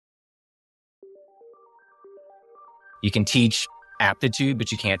You can teach aptitude,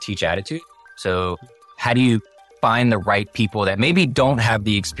 but you can't teach attitude. So how do you find the right people that maybe don't have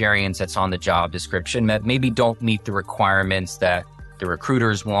the experience that's on the job description, that maybe don't meet the requirements that the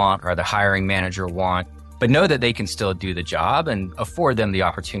recruiters want or the hiring manager want, but know that they can still do the job and afford them the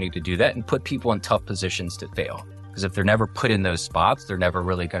opportunity to do that and put people in tough positions to fail. Because if they're never put in those spots, they're never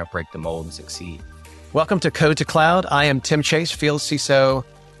really going to break the mold and succeed. Welcome to Code to Cloud. I am Tim Chase, Field CISO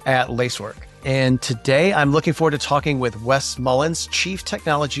at Lacework. And today I'm looking forward to talking with Wes Mullins, Chief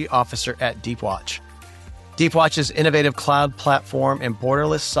Technology Officer at Deepwatch. Deepwatch's innovative cloud platform and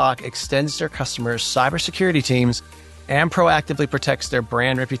borderless SOC extends their customers' cybersecurity teams and proactively protects their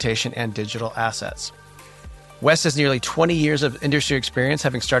brand reputation and digital assets. Wes has nearly 20 years of industry experience,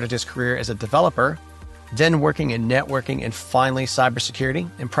 having started his career as a developer, then working in networking and finally cybersecurity.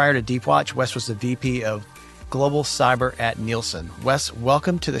 And prior to Deepwatch, Wes was the VP of Global Cyber at Nielsen. Wes,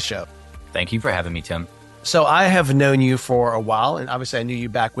 welcome to the show. Thank you for having me, Tim. So I have known you for a while, and obviously I knew you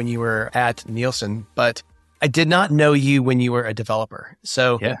back when you were at Nielsen, but I did not know you when you were a developer.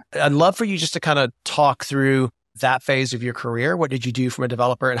 So yeah. I'd love for you just to kind of talk through that phase of your career. What did you do from a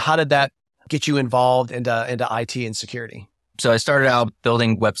developer, and how did that get you involved into IT and security? So I started out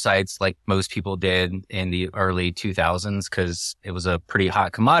building websites like most people did in the early 2000s because it was a pretty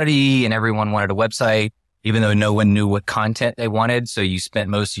hot commodity and everyone wanted a website, even though no one knew what content they wanted. So you spent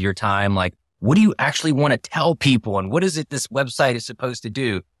most of your time like, what do you actually want to tell people? And what is it this website is supposed to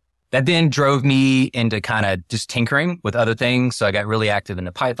do? That then drove me into kind of just tinkering with other things. So I got really active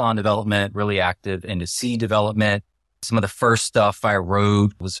into Python development, really active into C development. Some of the first stuff I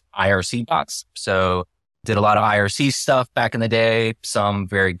wrote was IRC bots. So did a lot of IRC stuff back in the day, some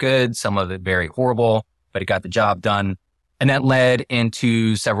very good, some of it very horrible, but it got the job done. And that led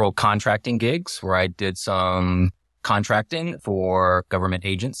into several contracting gigs where I did some contracting for government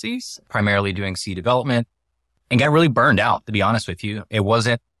agencies, primarily doing C development, and got really burned out, to be honest with you. It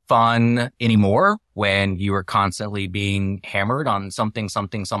wasn't fun anymore when you were constantly being hammered on something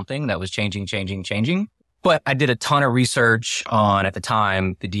that was changing. But I did a ton of research on, at the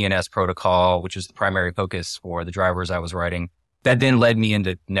time, the DNS protocol, which was the primary focus for the drivers I was writing. That then led me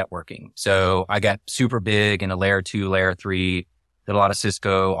into networking. So I got super big into layer 2, layer 3, did a lot of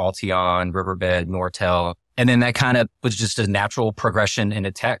Cisco, Alteon, Riverbed, Nortel. And then that kind of was just a natural progression into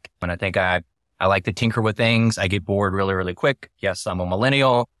tech. And I think I like to tinker with things. I get bored really, really quick. Yes, I'm a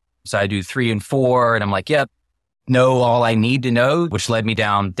millennial. So I do 3 and 4 and I'm like, yep, know all I need to know, which led me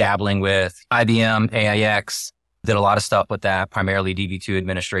down dabbling with IBM, AIX, did a lot of stuff with that, primarily DB2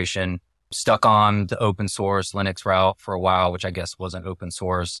 administration, stuck on the open source Linux route for a while, which I guess wasn't open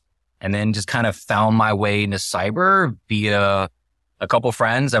source. And then just kind of found my way into cyber via a couple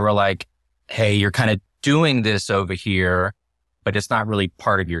friends that were like, hey, you're kind of doing this over here, but it's not really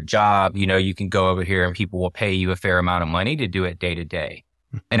part of your job. You know, you can go over here and people will pay you a fair amount of money to do it day to day.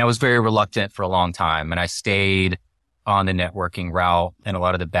 And I was very reluctant for a long time. And I stayed on the networking route and a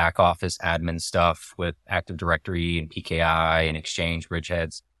lot of the back office admin stuff with Active Directory and PKI and Exchange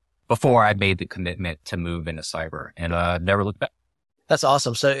bridgeheads before I made the commitment to move into cyber, and never looked back. That's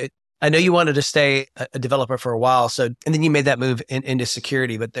awesome. So I know you wanted to stay a developer for a while. So, and then you made that move into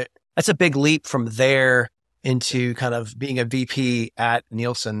security, but that's a big leap from there into kind of being a VP at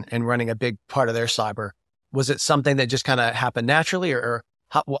Nielsen and running a big part of their cyber. Was it something that just kind of happened naturally, or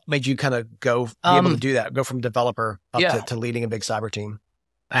what made you kind of be able to do that, go from developer up to leading a big cyber team?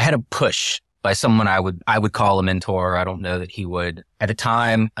 I had a push by someone I would call a mentor. I don't know that he would. At the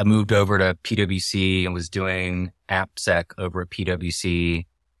time, I moved over to PwC and was doing AppSec over at PwC,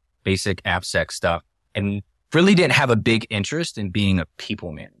 basic AppSec stuff, and really didn't have a big interest in being a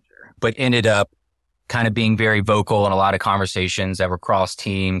people manager, but ended up kind of being very vocal in a lot of conversations that were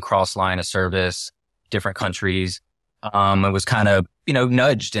cross-team, cross-line of service, different countries. It was kind of,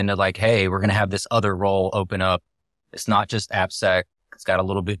 nudged into like, hey, we're going to have this other role open up. It's not just AppSec. It's got a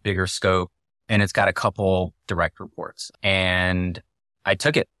little bit bigger scope and it's got a couple direct reports. And I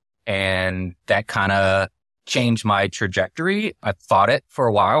took it, and that kind of changed my trajectory. I fought it for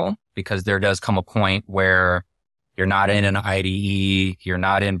a while because there does come a point where you're not in an IDE, you're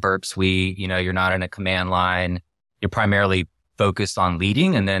not in Burp Suite, you're not in a command line. You're primarily focused on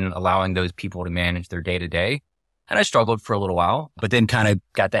leading and then allowing those people to manage their day to day. And I struggled for a little while, but then kind of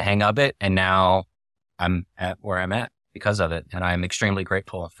got the hang of it. And now I'm at where I'm at because of it. And I'm extremely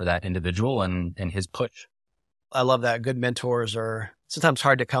grateful for that individual and his push. I love that. Good mentors are sometimes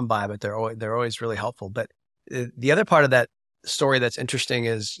hard to come by, but they're always really helpful. But the other part of that story that's interesting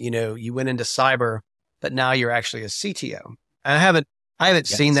is, you went into cyber, but now you're actually a CTO. And I haven't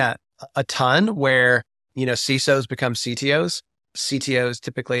seen that a ton where, CISOs become CTOs. CTOs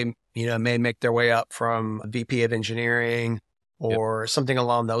typically, may make their way up from VP of engineering or something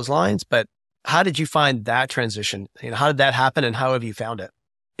along those lines. But how did you find that transition? How did that happen and how have you found it?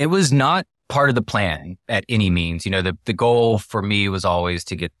 It was not part of the plan at any means. The goal for me was always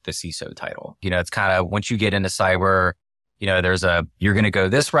to get the CISO title. It's kind of once you get into cyber, you're going to go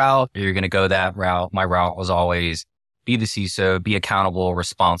this route or you're going to go that route. My route was always be the CISO, be accountable,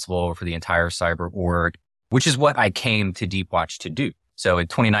 responsible for the entire cyber org, which is what I came to Deepwatch to do. So in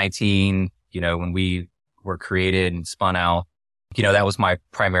 2019, when we were created and spun out, that was my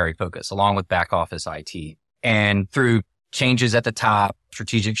primary focus along with back office IT. And through changes at the top,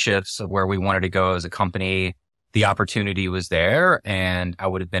 strategic shifts of where we wanted to go as a company, the opportunity was there and I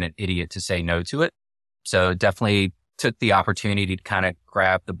would have been an idiot to say no to it. So definitely took the opportunity to kind of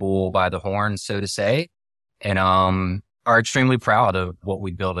grab the bull by the horn, so to say, and are extremely proud of what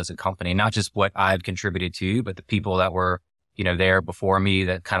we built as a company, not just what I've contributed to, but the people that were, there before me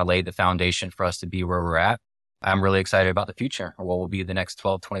that kind of laid the foundation for us to be where we're at. I'm really excited about the future or what will be the next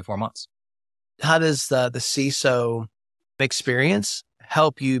 12, 24 months. How does the CISO experience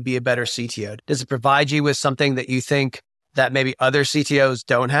help you be a better CTO? Does it provide you with something that you think that maybe other CTOs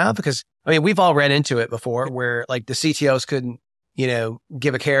don't have? Because we've all ran into it before where like the CTOs couldn't,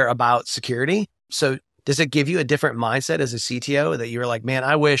 give a care about security. So does it give you a different mindset as a CTO that you're like, man,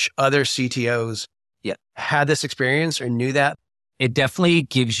 I wish other CTOs had this experience or knew that? It definitely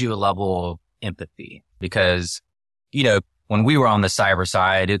gives you a level of empathy because, when we were on the cyber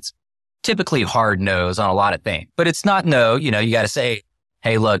side, it's typically hard no's on a lot of things, but it's not no, you got to say,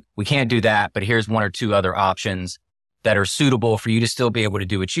 hey, look, we can't do that, but here's one or two other options that are suitable for you to still be able to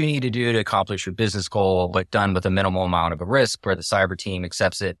do what you need to do to accomplish your business goal, but done with a minimal amount of a risk where the cyber team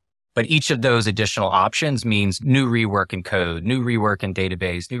accepts it. But each of those additional options means new rework in code, new rework in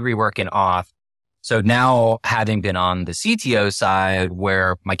database, new rework in auth. So now having been on the CTO side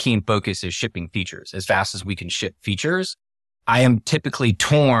where my keen focus is shipping features as fast as we can ship features, I am typically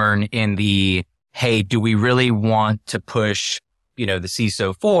torn in the, hey, do we really want to push, the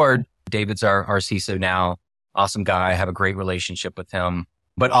CISO forward? David's our CISO now. Awesome guy. Have a great relationship with him,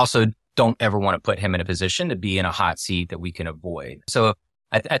 but also don't ever want to put him in a position to be in a hot seat that we can avoid. So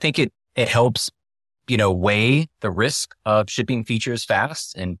I think it helps, weigh the risk of shipping features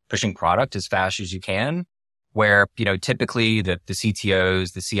fast and pushing product as fast as you can, where, typically the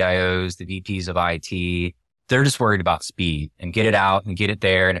CTOs, the CIOs, the VPs of IT, they're just worried about speed and get it out and get it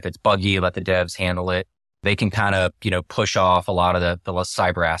there. And if it's buggy, let the devs handle it. They can kind of, push off a lot of the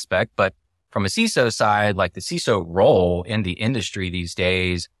cyber aspect. But from a CISO side, like the CISO role in the industry these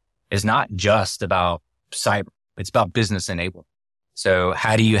days is not just about cyber. It's about business enablement. So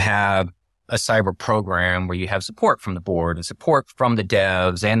how do you have a cyber program where you have support from the board and support from the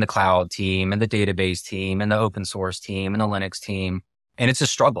devs and the cloud team and the database team and the open source team and the Linux team? And it's a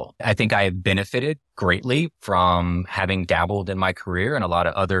struggle. I think I have benefited greatly from having dabbled in my career in a lot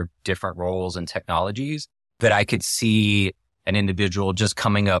of other different roles and technologies that I could see an individual just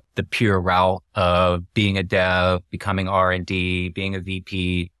coming up the pure route of being a dev, becoming R&D, being a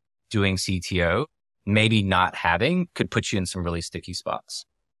VP, doing CTO, maybe not having could put you in some really sticky spots.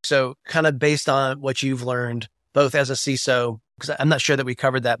 So kind of based on what you've learned, both as a CISO, because I'm not sure that we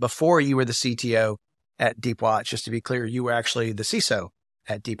covered that before you were the CTO at Deepwatch. Just to be clear, you were actually the CISO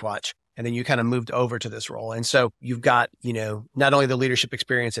at Deepwatch, and then you kind of moved over to this role. And so you've got, not only the leadership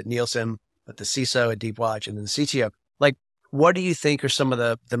experience at Nielsen, but the CISO at Deepwatch and then the CTO. Like, what do you think are some of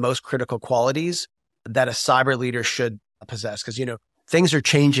the most critical qualities that a cyber leader should possess? Because, things are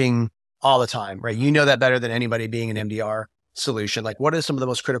changing all the time, right? You know that better than anybody being an MDR solution. Like, what are some of the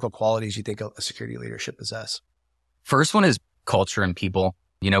most critical qualities you think a security leader should possess? First one is culture and people.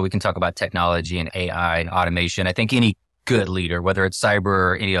 We can talk about technology and AI and automation. I think any good leader, whether it's cyber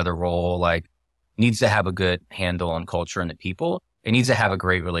or any other role, like needs to have a good handle on culture and the people. It needs to have a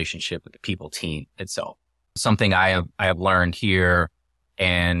great relationship with the people team itself. Something I have learned here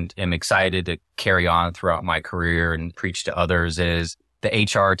and am excited to carry on throughout my career and preach to others is the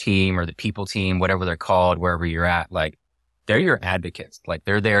HR team or the people team, whatever they're called, wherever you're at, like they're your advocates. Like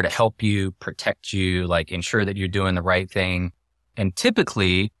they're there to help you, protect you, like ensure that you're doing the right thing. And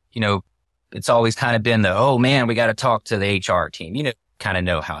typically, it's always kind of been oh man, we got to talk to the HR team, kind of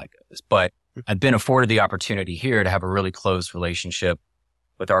know how it goes. But I've been afforded the opportunity here to have a really close relationship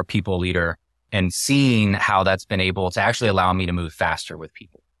with our people leader and seeing how that's been able to actually allow me to move faster with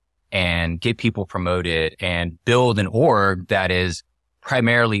people and get people promoted and build an org that is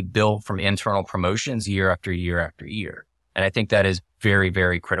primarily built from internal promotions year after year after year. And I think that is very,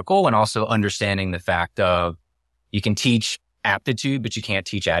 very critical. And also understanding the fact of you can teach aptitude, but you can't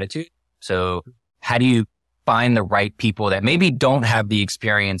teach attitude. So how do you find the right people that maybe don't have the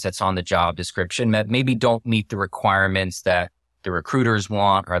experience that's on the job description, that maybe don't meet the requirements that the recruiters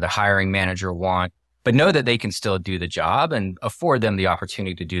want or the hiring manager want, but know that they can still do the job and afford them the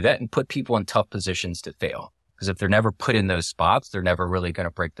opportunity to do that and put people in tough positions to fail. Because if they're never put in those spots, they're never really going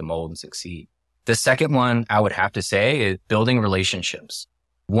to break the mold and succeed. The second one I would have to say is building relationships.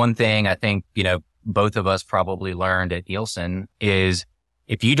 One thing I think, both of us probably learned at Nielsen is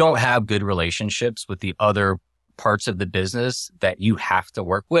if you don't have good relationships with the other parts of the business that you have to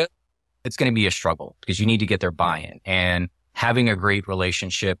work with, it's going to be a struggle because you need to get their buy-in. And having a great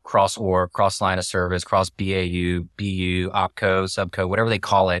relationship cross-org, cross-line of service, cross-BAU, BU, OpCo, SubCo, whatever they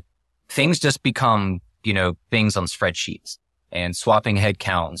call it, things just become, things on spreadsheets and swapping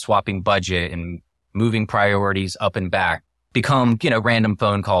headcount and swapping budget and moving priorities up and back become, random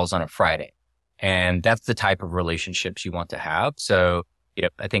phone calls on a Friday. And that's the type of relationships you want to have. So,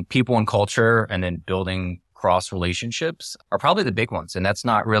 I think people and culture and then building cross relationships are probably the big ones. And that's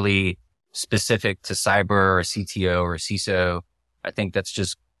not really specific to cyber or CTO or CISO. I think that's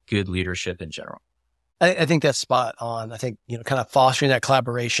just good leadership in general. I think that's spot on. I think, kind of fostering that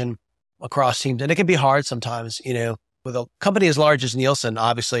collaboration across teams. And it can be hard sometimes, with a company as large as Nielsen,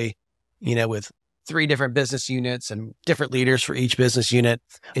 obviously, with 3 different business units and different leaders for each business unit,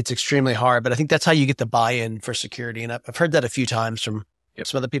 it's extremely hard. But I think that's how you get the buy-in for security. And I've heard that a few times from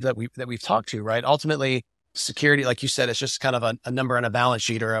some of the people that we've talked to, right? Ultimately, security, like you said, it's just kind of a number on a balance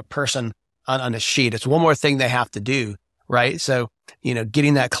sheet or a person on a sheet. It's one more thing they have to do, right? So,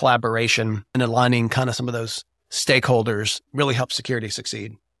 getting that collaboration and aligning kind of some of those stakeholders really helps security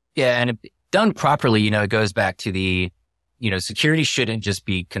succeed. Yeah. And if done properly, it goes back to the, security shouldn't just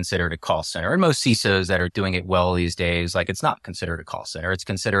be considered a call center. And most CISOs that are doing it well these days, like it's not considered a call center. It's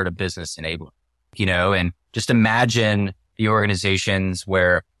considered a business enabler, and just imagine the organizations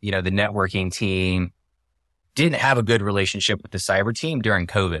where, the networking team didn't have a good relationship with the cyber team during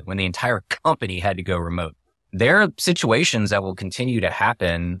COVID when the entire company had to go remote. There are situations that will continue to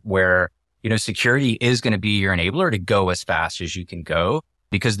happen where, security is going to be your enabler to go as fast as you can go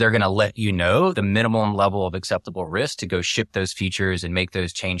because they're going to let you know the minimum level of acceptable risk to go ship those features and make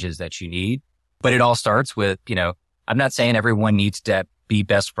those changes that you need. But it all starts with, I'm not saying everyone needs to be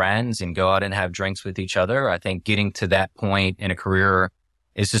best friends and go out and have drinks with each other. I think getting to that point in a career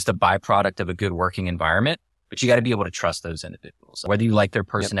is just a byproduct of a good working environment. But you got to be able to trust those individuals, whether you like their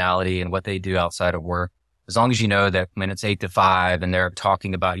personality and what they do outside of work. As long as you know that when it's 8 to 5 and they're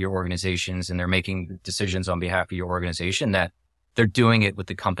talking about your organizations and they're making decisions on behalf of your organization, that they're doing it with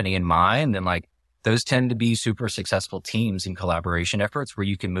the company in mind. And those tend to be super successful teams and collaboration efforts where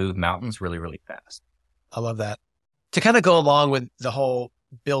you can move mountains really, really fast. I love that. To kind of go along with the whole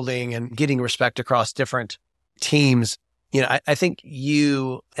building and getting respect across different teams, I think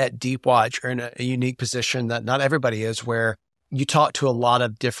you at Deepwatch are in a unique position that not everybody is, where you talk to a lot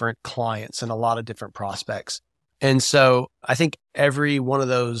of different clients and a lot of different prospects. And so I think every one of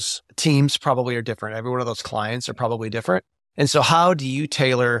those teams probably are different. Every one of those clients are probably different. And so how do you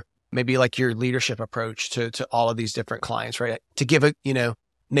tailor maybe your leadership approach to all of these different clients, right? To give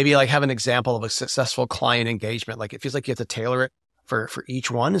maybe have an example of a successful client engagement. It feels like you have to tailor it for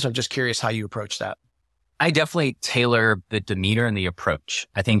each one. So I'm just curious how you approach that. I definitely tailor the demeanor and the approach.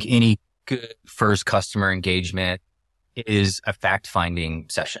 I think any good first customer engagement is a fact-finding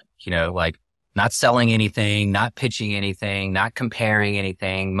session, not selling anything, not pitching anything, not comparing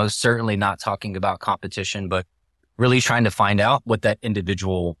anything, most certainly not talking about competition, but really trying to find out what that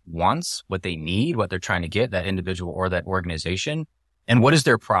individual wants, what they need, what they're trying to get, that individual or that organization, and what is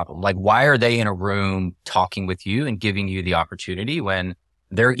their problem? Why are they in a room talking with you and giving you the opportunity when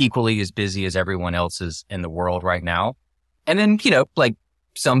they're equally as busy as everyone else is in the world right now? And then,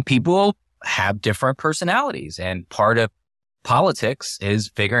 some people have different personalities, and part of politics is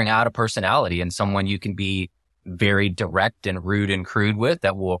figuring out a personality and someone you can be very direct and rude and crude with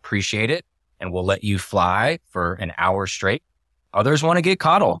that will appreciate it and will let you fly for an hour straight. Others want to get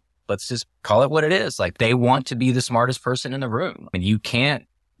coddled. Let's just call it what it is. They want to be the smartest person in the room. And you can't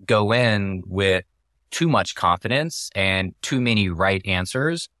go in with too much confidence and too many right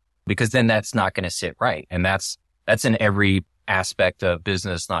answers, because then that's not going to sit right. And that's in every aspect of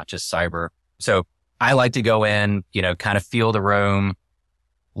business, not just cyber. So I like to go in, kind of feel the room,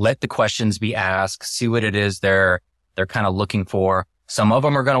 let the questions be asked, see what it is they're kind of looking for. Some of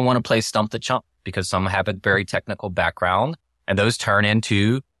them are going to want to play stump the chump because some have a very technical background, and those turn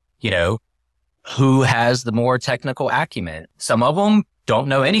into, who has the more technical acumen. Some of them don't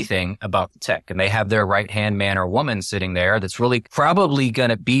know anything about the tech, and they have their right-hand man or woman sitting there that's really probably going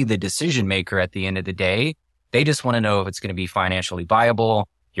to be the decision maker at the end of the day. They just want to know if it's going to be financially viable,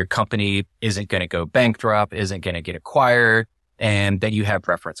 your company isn't going to go bankrupt, isn't going to get acquired, and that you have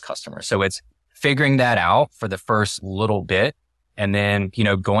preference customers. So it's figuring that out for the first little bit and then,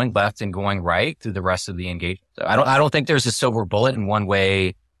 going left and going right through the rest of the engagement. So I don't think there's a silver bullet in one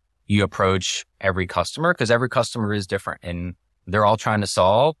way you approach every customer, because every customer is different and they're all trying to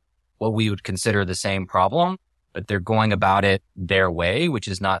solve what we would consider the same problem, but they're going about it their way, which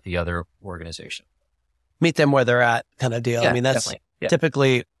is not the other organization. Meet them where they're at kind of deal. Yeah, I mean, that's yeah.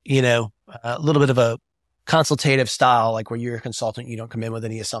 typically, a little bit of a consultative style, like where you're a consultant, you don't come in with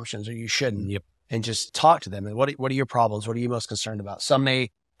any assumptions, or you shouldn't. Yep. And just talk to them. And what are your problems? What are you most concerned about? Some may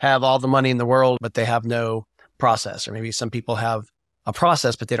have all the money in the world, but they have no process. Or maybe some people have a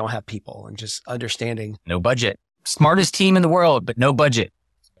process, but they don't have people, and just understanding. No budget. Smartest team in the world, but no budget.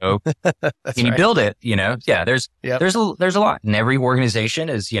 So can you build it? Yeah, there's a lot. And every organization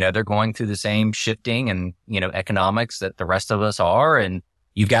is, they're going through the same shifting and, economics that the rest of us are. And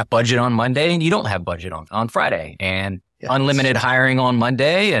you've got budget on Monday and you don't have budget on Friday, and unlimited hiring on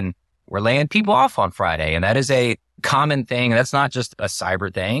Monday, and we're laying people off on Friday. And that is a common thing. That's not just a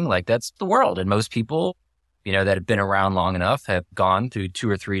cyber thing. Like, that's the world. And most people, that have been around long enough have gone through 2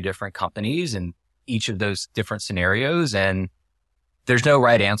 or 3 different companies and each of those different scenarios. And there's no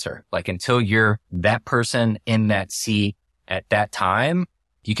right answer. Like, until you're that person in that seat at that time,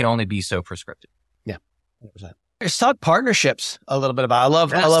 you can only be so prescriptive. Yeah. 100%. Let's talk partnerships a little bit about.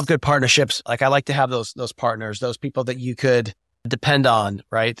 I love good partnerships. Like, I like to have those partners, those people that you could depend on,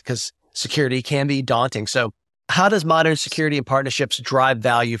 right? Because security can be daunting. So how does modern security and partnerships drive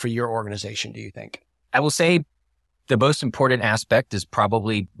value for your organization, do you think? I will say the most important aspect is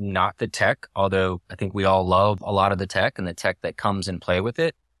probably not the tech, although I think we all love a lot of the tech and the tech that comes in play with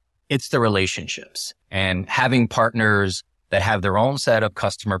it. It's the relationships and having partners that have their own set of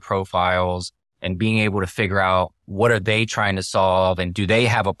customer profiles and being able to figure out what are they trying to solve, and do they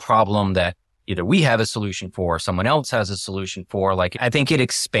have a problem that either we have a solution for or someone else has a solution for. Like, I think it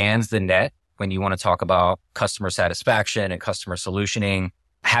expands the net when you want to talk about customer satisfaction and customer solutioning,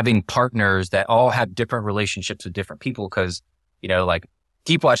 having partners that all have different relationships with different people. Cause, like,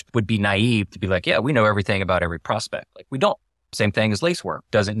 Deepwatch would be naive to be like, yeah, we know everything about every prospect. Like, we don't. Same thing as Lacework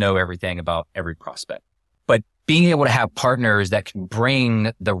doesn't know everything about every prospect. But being able to have partners that can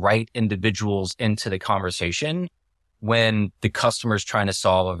bring the right individuals into the conversation when the customer's trying to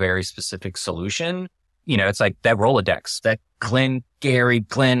solve a very specific solution, it's like that Rolodex, that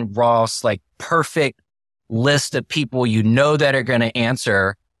Glenn Ross, like, perfect list of people that are going to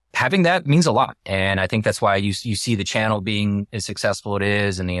answer. Having that means a lot. And I think that's why you see the channel being as successful it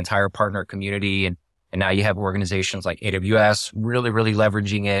is, and the entire partner community. And now you have organizations like AWS really, really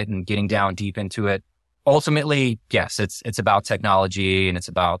leveraging it and getting down deep into it. Ultimately, yes, it's about technology and it's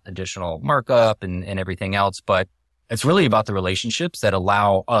about additional markup and everything else, but it's really about the relationships that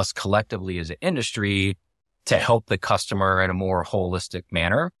allow us collectively as an industry to help the customer in a more holistic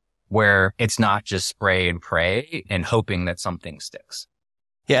manner, where it's not just spray and pray and hoping that something sticks.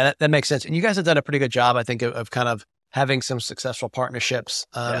 Yeah, that makes sense. And you guys have done a pretty good job, I think, of kind of having some successful partnerships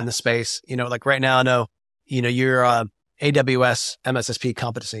in the space. Like right now, I know, you're AWS MSSP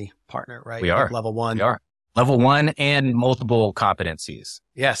competency partner, right? We are. Level 1. We are. Level 1 and multiple competencies.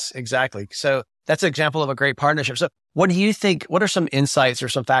 Yes, exactly. So that's an example of a great partnership. So what do you think, what are some insights or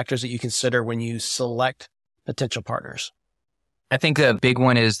some factors that you consider when you select potential partners? I think a big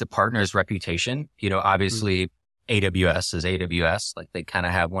one is the partner's reputation. Obviously AWS is AWS. Like, they kind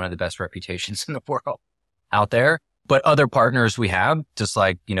of have one of the best reputations in the world out there. But other partners we have, just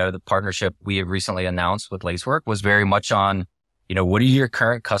like, the partnership we have recently announced with Lacework was very much on, what do your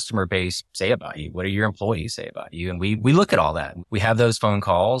current customer base say about you? What do your employees say about you? And we look at all that. We have those phone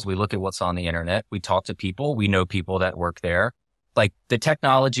calls. We look at what's on the internet. We talk to people. We know people that work there. Like, the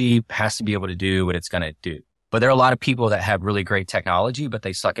technology has to be able to do what it's going to do. But there are a lot of people that have really great technology, but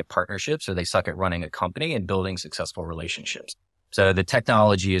they suck at partnerships, or they suck at running a company and building successful relationships. So the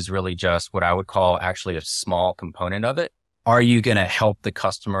technology is really just what I would call actually a small component of it. Are you going to help the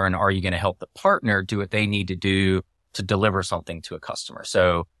customer, and are you going to help the partner do what they need to do to deliver something to a customer?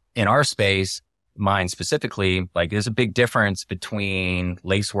 So in our space, mine specifically, like, there's a big difference between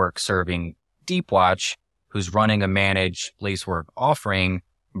Lacework serving Deepwatch, who's running a managed Lacework offering,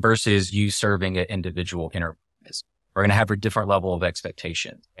 versus you serving an individual enterprise. We're going to have a different level of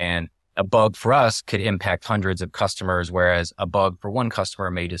expectation. And a bug for us could impact hundreds of customers, whereas a bug for one customer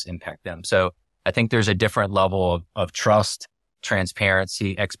may just impact them. So I think there's a different level of trust,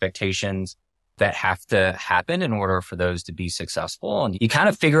 transparency, expectations that have to happen in order for those to be successful. And you kind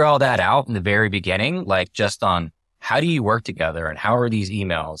of figure all that out in the very beginning, like, just on how do you work together, and how are these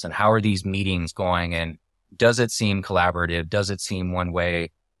emails and how are these meetings going, and does it seem collaborative? Does it seem one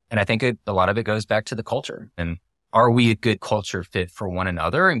way? And I think a lot of it goes back to the culture. And are we a good culture fit for one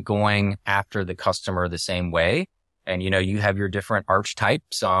another and going after the customer the same way? And, you have your different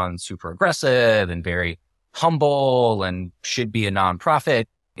archetypes on super aggressive and very humble and should be a nonprofit.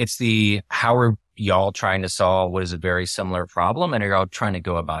 It's how are y'all trying to solve what is a very similar problem, and are y'all trying to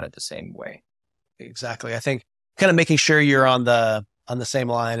go about it the same way? Exactly. I think kind of making sure you're on the same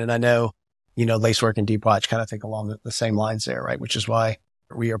line. And I know, Lacework and Deepwatch kind of think along the same lines there, right? Which is why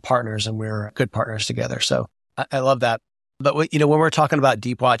we are partners and we're good partners together. So I love that. But when we're talking about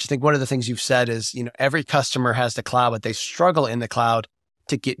Deepwatch, I think one of the things you've said is, every customer has the cloud, but they struggle in the cloud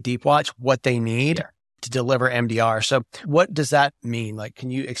to get Deepwatch what they need to deliver MDR. So what does that mean? Like, can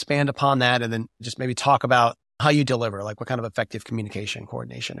you expand upon that and then just maybe talk about how you deliver, like what kind of effective communication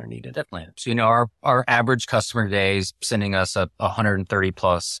coordination are needed? Definitely. So, our average customer today is sending us 130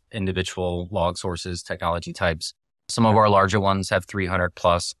 plus individual log sources, technology types. Some of our larger ones have 300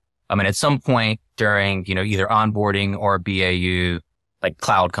 plus. At some point during, either onboarding or BAU, like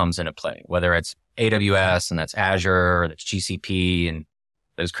cloud comes into play, whether it's AWS and that's Azure, or that's GCP and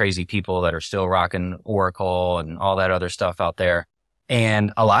those crazy people that are still rocking Oracle and all that other stuff out there.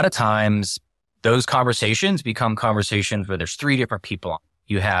 And a lot of times those conversations become conversations where there's three different people on.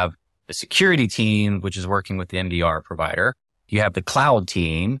 You have the security team, which is working with the MDR provider. You have the cloud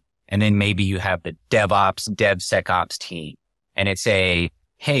team, and then maybe you have the DevSecOps team. And it's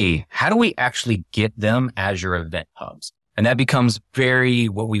hey, how do we actually get them as your event hubs? And that becomes very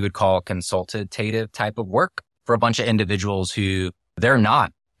what we would call consultative type of work for a bunch of individuals who they're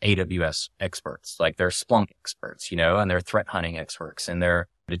not AWS experts, like they're Splunk experts, and they're threat hunting experts and they're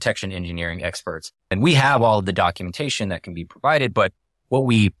detection engineering experts. And we have all of the documentation that can be provided. But what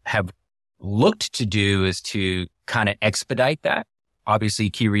we have looked to do is to kind of expedite that. Obviously,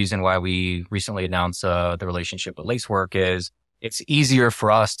 key reason why we recently announced the relationship with Lacework is it's easier for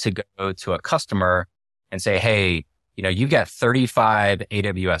us to go to a customer and say, hey, you've got 35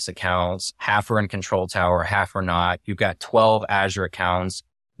 AWS accounts, half are in Control Tower, half are not. You've got 12 Azure accounts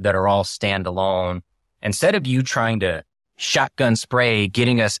that are all standalone. Instead of you trying to shotgun spray,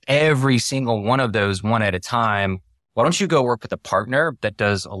 getting us every single one of those one at a time, why don't you go work with a partner that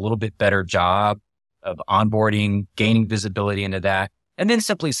does a little bit better job of onboarding, gaining visibility into that, and then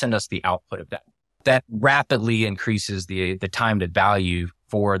simply send us the output of that. That rapidly increases the time to value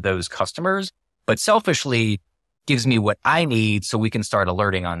for those customers, but selfishly gives me what I need so we can start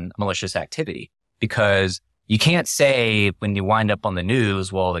alerting on malicious activity. Because you can't say when you wind up on the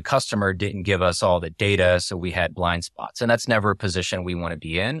news, well, the customer didn't give us all the data, so we had blind spots. And that's never a position we want to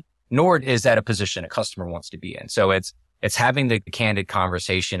be in, nor is that a position a customer wants to be in. So it's having the candid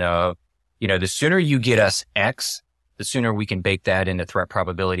conversation of, the sooner you get us X, the sooner we can bake that into threat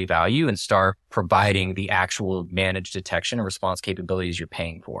probability value and start providing the actual managed detection and response capabilities you're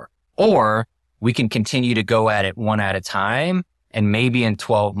paying for. Or we can continue to go at it one at a time. And maybe in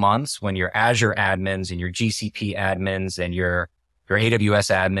 12 months, when your Azure admins and your GCP admins and your AWS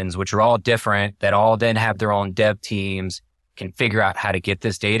admins, which are all different, that all then have their own dev teams, can figure out how to get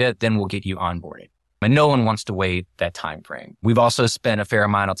this data, then we'll get you onboarded. And no one wants to wait that time frame. We've also spent a fair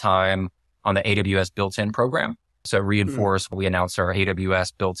amount of time on the AWS built-in program. So Reinforce, we announced our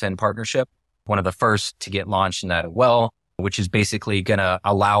AWS built-in partnership, one of the first to get launched in that as well, which is basically going to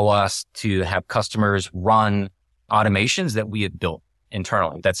allow us to have customers run automations that we have built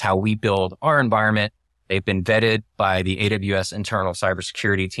internally. That's how we build our environment. They've been vetted by the AWS internal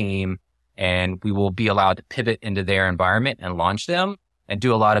cybersecurity team, and we will be allowed to pivot into their environment and launch them and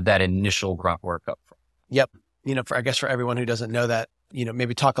do a lot of that initial grunt work up front. Yep. For everyone who doesn't know that,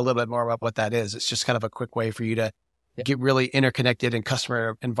 maybe talk a little bit more about what that is. It's just kind of a quick way for you to get really interconnected in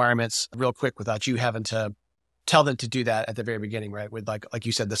customer environments real quick without you having to tell them to do that at the very beginning, right? With like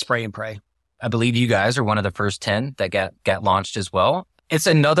you said, the spray and pray. I believe you guys are one of the first 10 that got launched as well. It's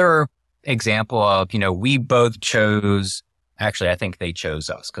another example of, we both chose, actually, I think they chose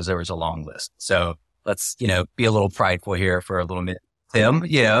us because there was a long list. So let's, be a little prideful here for a little minute. Tim,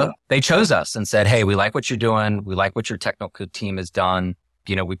 they chose us and said, hey, we like what you're doing. We like what your technical team has done.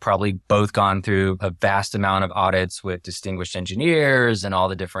 We probably both gone through a vast amount of audits with distinguished engineers and all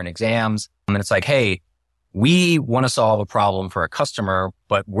the different exams. And it's like, hey, we want to solve a problem for a customer,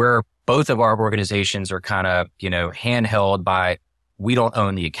 but both of our organizations are kind of, handheld by, we don't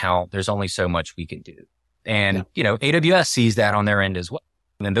own the account. There's only so much we can do. And, AWS sees that on their end as well.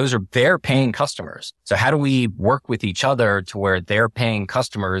 And those are their paying customers. So how do we work with each other to where their paying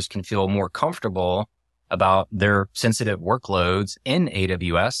customers can feel more comfortable about their sensitive workloads in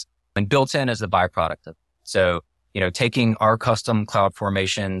AWS and built in as a byproduct of it? So, taking our custom cloud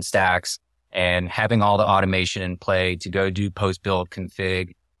formation stacks and having all the automation in play to go do post-build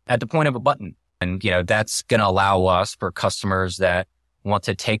config at the point of a button. And, that's going to allow us for customers that want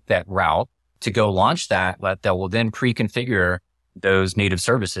to take that route to go launch that will then pre-configure those native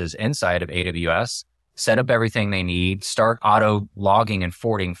services inside of AWS, set up everything they need, start auto logging and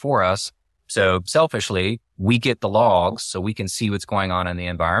forwarding for us. So selfishly, we get the logs so we can see what's going on in the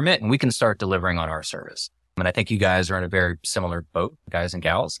environment and we can start delivering on our service. And I think you guys are in a very similar boat, guys and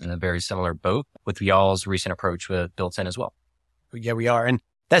gals, in a very similar boat with y'all's recent approach with built-in as well. Yeah, we are. And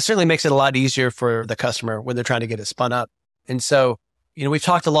that certainly makes it a lot easier for the customer when they're trying to get it spun up. And so, we've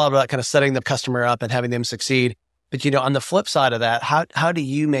talked a lot about kind of setting the customer up and having them succeed. But, on the flip side of that, how do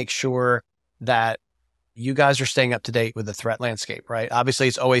you make sure that you guys are staying up to date with the threat landscape, right? Obviously,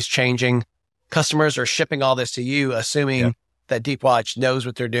 it's always changing. Customers are shipping all this to you, assuming that Deepwatch knows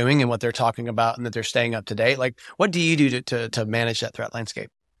what they're doing and what they're talking about and that they're staying up to date. Like, what do you do to manage that threat landscape?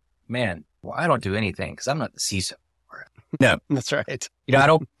 Man, well, I don't do anything because I'm not the CISO. No, that's right. I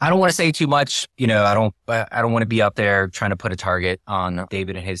don't want to say too much. I don't want to be up there trying to put a target on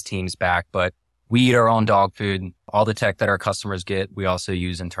David and his team's back, but we eat our own dog food. All the tech that our customers get, we also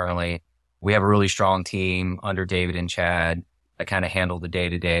use internally. We have a really strong team under David and Chad that kind of handle the day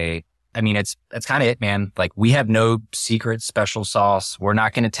to day. I mean, it's kind of it, man. Like, we have no secret special sauce. We're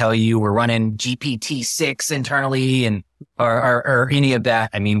not going to tell you we're running GPT-6 internally or any of that.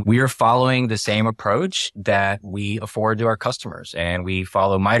 I mean, we're following the same approach that we afford to our customers, and we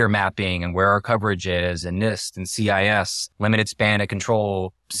follow MITRE mapping and where our coverage is and NIST and CIS, limited span of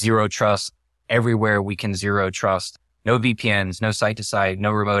control, zero trust everywhere we can zero trust, no VPNs, no site to site,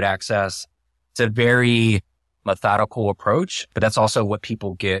 no remote access. It's a very methodical approach, but that's also what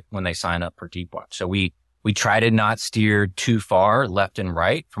people get when they sign up for Deepwatch. So we try to not steer too far left and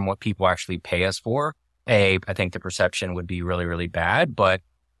right from what people actually pay us for. I think the perception would be really, really bad, but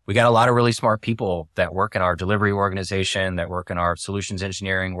we got a lot of really smart people that work in our delivery organization, that work in our solutions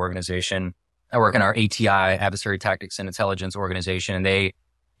engineering organization, that work in our ATI, adversary tactics and intelligence organization. And they,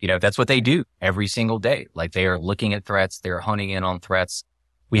 that's what they do every single day. Like, they are looking at threats. They're honing in on threats.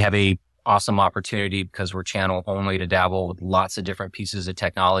 We have a awesome opportunity because we're channel only to dabble with lots of different pieces of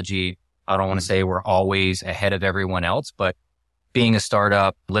technology. I don't want to say we're always ahead of everyone else, but being a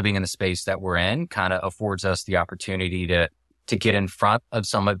startup, living in the space that we're in kind of affords us the opportunity to get in front of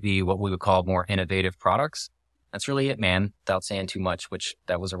some of the, what we would call more innovative products. That's really it, man, without saying too much, which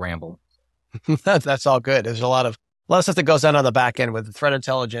that was a ramble. That's all good. There's a lot of stuff that goes on the back end with the threat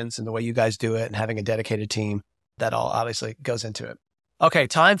intelligence and the way you guys do it and having a dedicated team. That all obviously goes into it. Okay,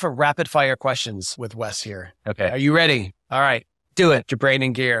 time for rapid fire questions with Wes here. Okay. Are you ready? All right, do it. Your brain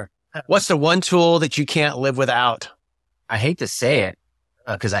in gear. What's the one tool that you can't live without? I hate to say it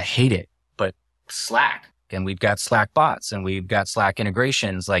because I hate it, but Slack. And we've got Slack bots and we've got Slack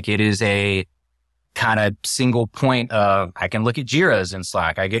integrations. Like, it is a kind of single point of, I can look at Jira's in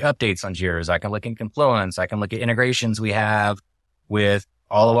Slack. I get updates on Jira's. I can look in Confluence. I can look at integrations we have with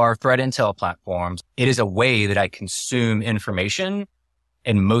all of our threat intel platforms. It is a way that I consume information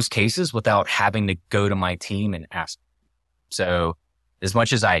in most cases without having to go to my team and ask. So as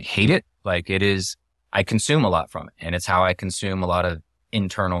much as I hate it, like, it is, I consume a lot from it, and it's how I consume a lot of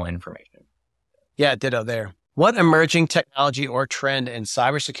internal information. Yeah, ditto there. What emerging technology or trend in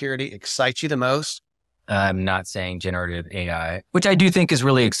cybersecurity excites you the most? I'm not saying generative AI, which I do think is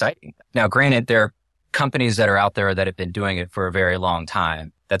really exciting. Now, granted, there are companies that are out there that have been doing it for a very long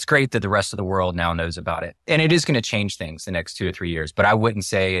time. That's great that the rest of the world now knows about it. And it is going to change things the next 2 to 3 years, but I wouldn't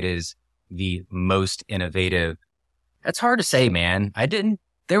say it is the most innovative. That's hard to say, man.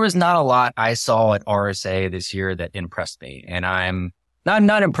 There was not a lot I saw at RSA this year that impressed me. And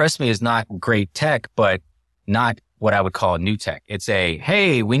not impressed me is not great tech, but not what I would call new tech. It's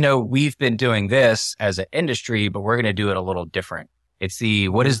hey, we know we've been doing this as an industry, but we're going to do it a little different. It's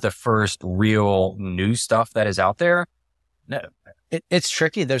what is the first real new stuff that is out there? No. It's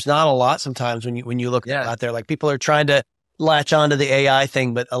tricky. There's not a lot sometimes when you look out there. Like, people are trying to latch onto the AI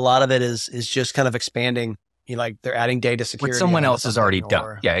thing, but a lot of it is just kind of expanding. Like, they're adding data security. What someone else has already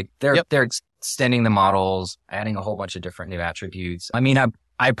done. Yeah, they're extending the models, adding a whole bunch of different new attributes. I mean,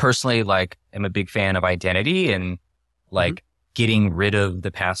 I personally am a big fan of identity and getting rid of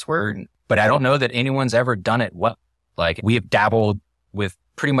the password, but I don't know that anyone's ever done it well. Like, we have dabbled with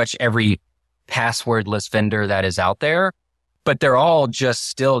pretty much every passwordless vendor that is out there, but they're all just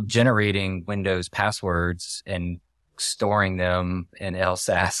still generating Windows passwords and storing them in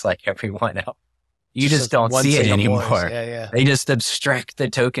LSAS like everyone else. You just don't see it anymore. Yeah. They just abstract the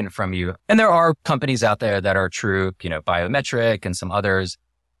token from you. And there are companies out there that are true, biometric and some others,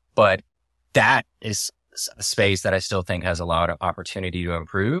 but that is a space that I still think has a lot of opportunity to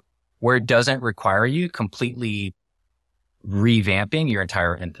improve, where it doesn't require you completely revamping your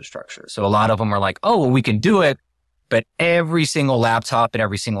entire infrastructure. So a lot of them are like, oh, well, we can do it, but every single laptop and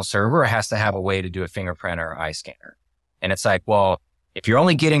every single server has to have a way to do a fingerprint or eye scanner. And it's like, well, if you're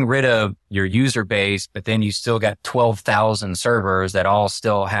only getting rid of your user base, but then you still got 12,000 servers that all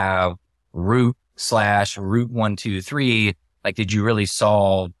still have root/root 123, like, did you really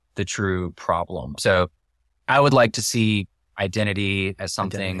solve the true problem? So I would like to see identity as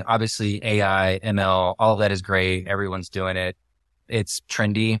something, obviously AI, ML, all of that is great. Everyone's doing it. It's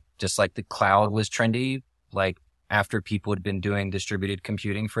trendy, just like the cloud was trendy, like after people had been doing distributed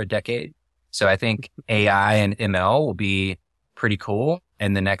computing for a decade. So I think AI and ML will be pretty cool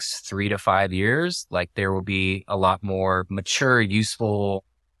in the next 3 to 5 years. Like, there will be a lot more mature, useful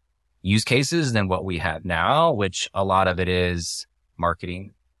use cases than what we have now, which a lot of it is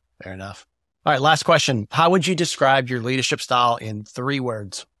marketing. Fair enough. All right, last question. How would you describe your leadership style in 3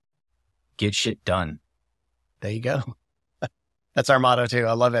 words? Get shit done. There you go. That's our motto too.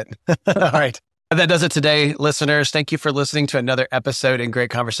 I love it. All right. That does it today, listeners. Thank you for listening to another episode and great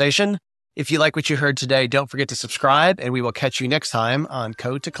conversation. If you like what you heard today, don't forget to subscribe, and we will catch you next time on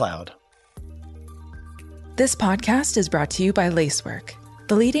Code to Cloud. This podcast is brought to you by Lacework,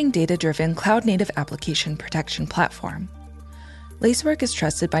 the leading data-driven cloud-native application protection platform. Lacework is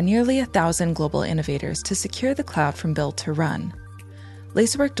trusted by nearly 1,000 global innovators to secure the cloud from build to run.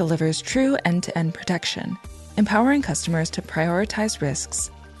 Lacework delivers true end-to-end protection, empowering customers to prioritize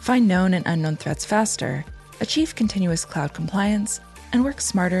risks, find known and unknown threats faster, achieve continuous cloud compliance, and work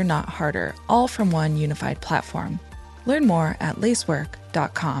smarter, not harder, all from one unified platform. Learn more at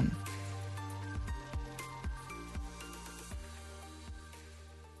lacework.com.